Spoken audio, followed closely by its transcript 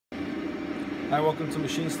Hi, welcome to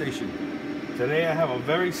MachineStation. Today I have a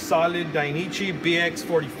very solid Dainichi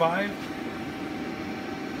BX45.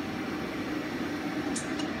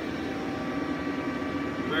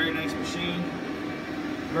 Very nice machine,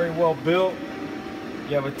 very well built.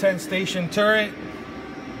 You have a 10-station turret,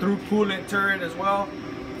 through coolant turret as well,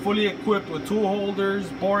 fully equipped with tool holders,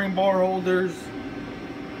 boring bar holders.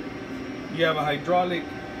 You have a hydraulic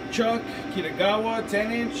chuck, Kitagawa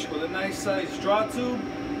 10-inch with a nice sized draw tube.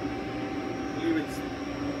 I believe it's a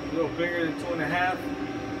little bigger than 2.5.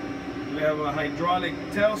 We have a hydraulic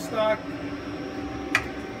tailstock.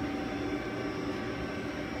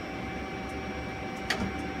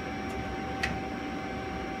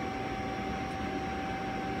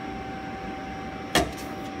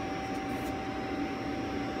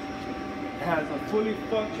 It has a fully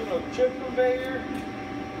functional chip conveyor.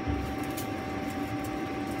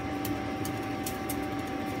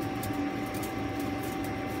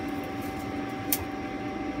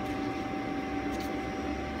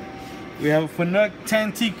 We have a Fanuc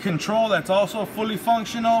CNC Control that's also fully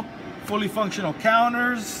functional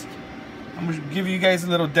counters. I'm going to give you guys a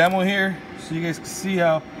little demo here so you guys can see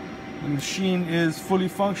how the machine is fully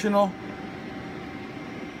functional.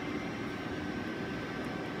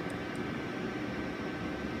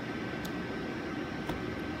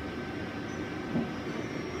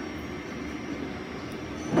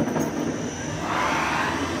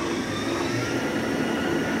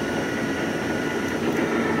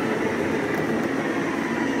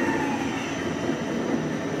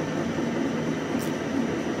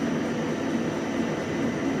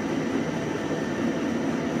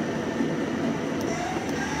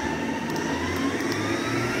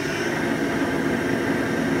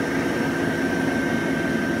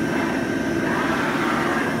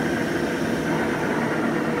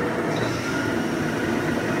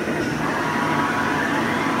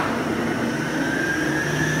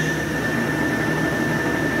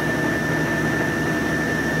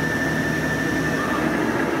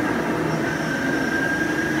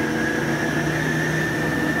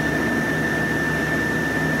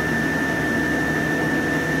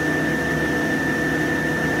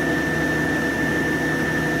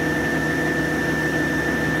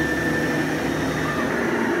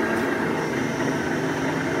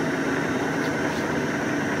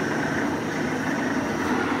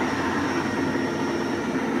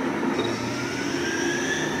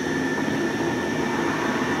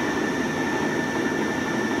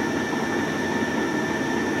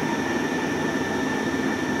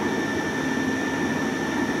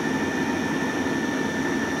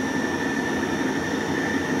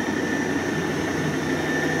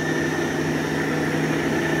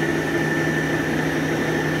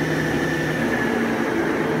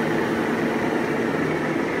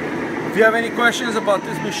 If you have any questions about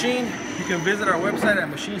this machine, you can visit our website at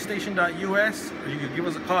MachineStation.us, or you can give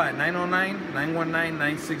us a call at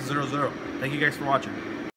 909-919-9600. Thank you guys for watching.